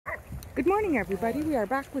Good morning, everybody. We are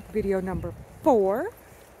back with video number 4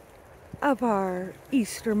 of our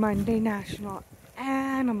Easter Monday National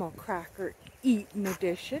Animal Cracker Eatin'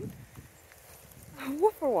 Edition.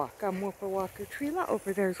 Woofer Walk. I'm Woofer Walker Trela.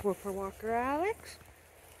 Over there's Woofer Walker Alex.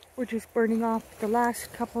 We're just burning off the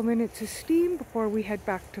last couple minutes of steam before we head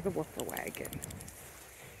back to the woofer wagon.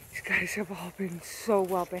 These guys have all been so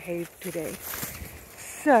well behaved today.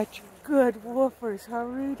 Such good woofers, huh,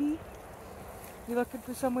 Rudi? You looking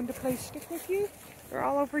for someone to play stick with you? They're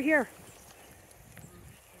all over here.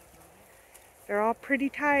 They're all pretty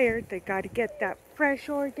tired. They got to get that fresh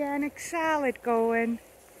organic salad going.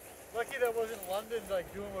 Lucky that wasn't London,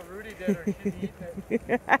 like doing what Rudi did, or she'd eaten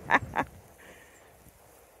it.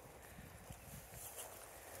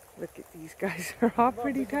 Look at these guys. They're all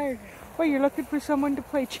pretty tired. Well, you're looking for someone to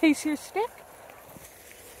play chase your stick?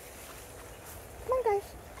 Come on, guys.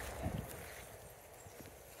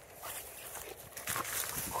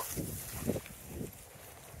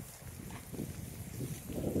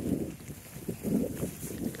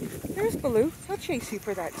 There's Baloo. He'll chase you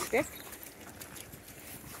for that stick.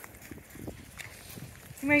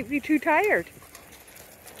 You might be too tired.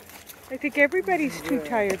 I think everybody's too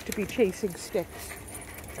tired to be chasing sticks.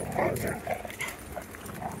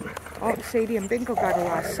 Oh, Sadie and Bingo got a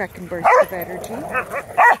last second burst of energy.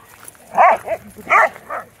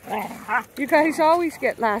 You guys always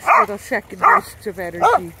get last little second bursts of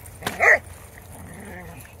energy.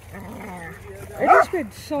 It has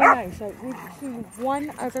been so nice. We've seen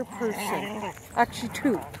one other person. Actually,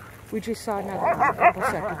 2. We just saw another one a couple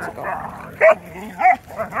seconds ago.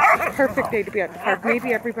 Perfect day to be at the park.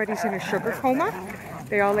 Maybe everybody's in a sugar coma.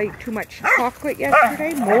 They all ate too much chocolate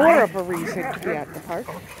yesterday. More of a reason to be at the park.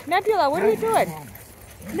 Nebula, what are you doing?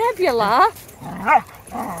 Nebula!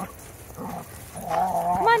 Come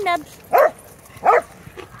on, Nebs.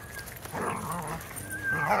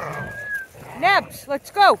 Nebs, let's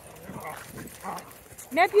go.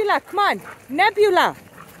 Nebula, come on. Nebula!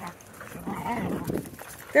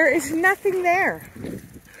 There is nothing there.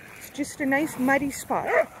 It's just a nice muddy spot.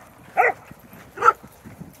 Come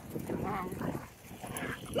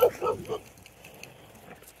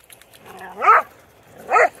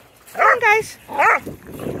on, guys.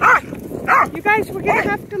 You guys, we're going to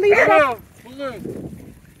have to leave it up.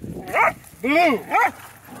 Blue!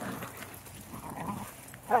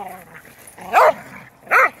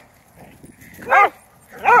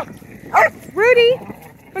 Rudi,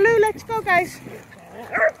 Baloo, let's go, guys.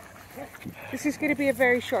 This is going to be a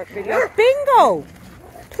very short video. Bingo!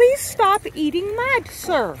 Please stop eating mud,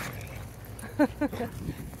 sir. It's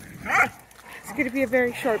going to be a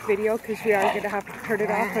very short video because we are going to have to turn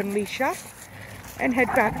it off and leash up and head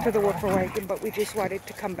back to the woofer wagon, but we just wanted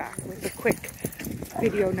to come back with a quick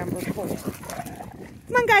video number 4.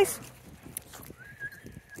 Come on, guys.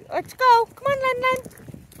 Let's go. Come on, Len Len.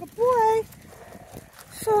 Good boy.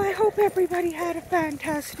 So I hope everybody had a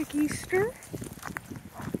fantastic Easter.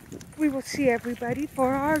 We will see everybody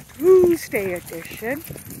for our Tuesday edition.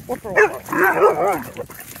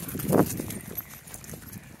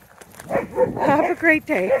 Have a great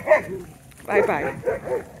day. Bye-bye.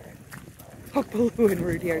 Oh, Baloo and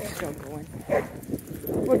Rudi are still going.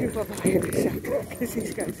 We'll do bye-bye in a second because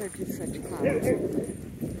these guys are just such clowns.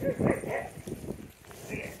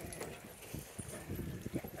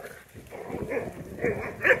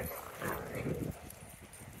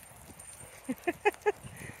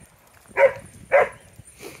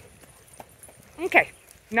 Okay,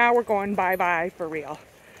 now we're going bye-bye for real.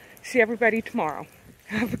 See everybody tomorrow.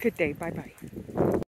 Have a good day. Bye-bye.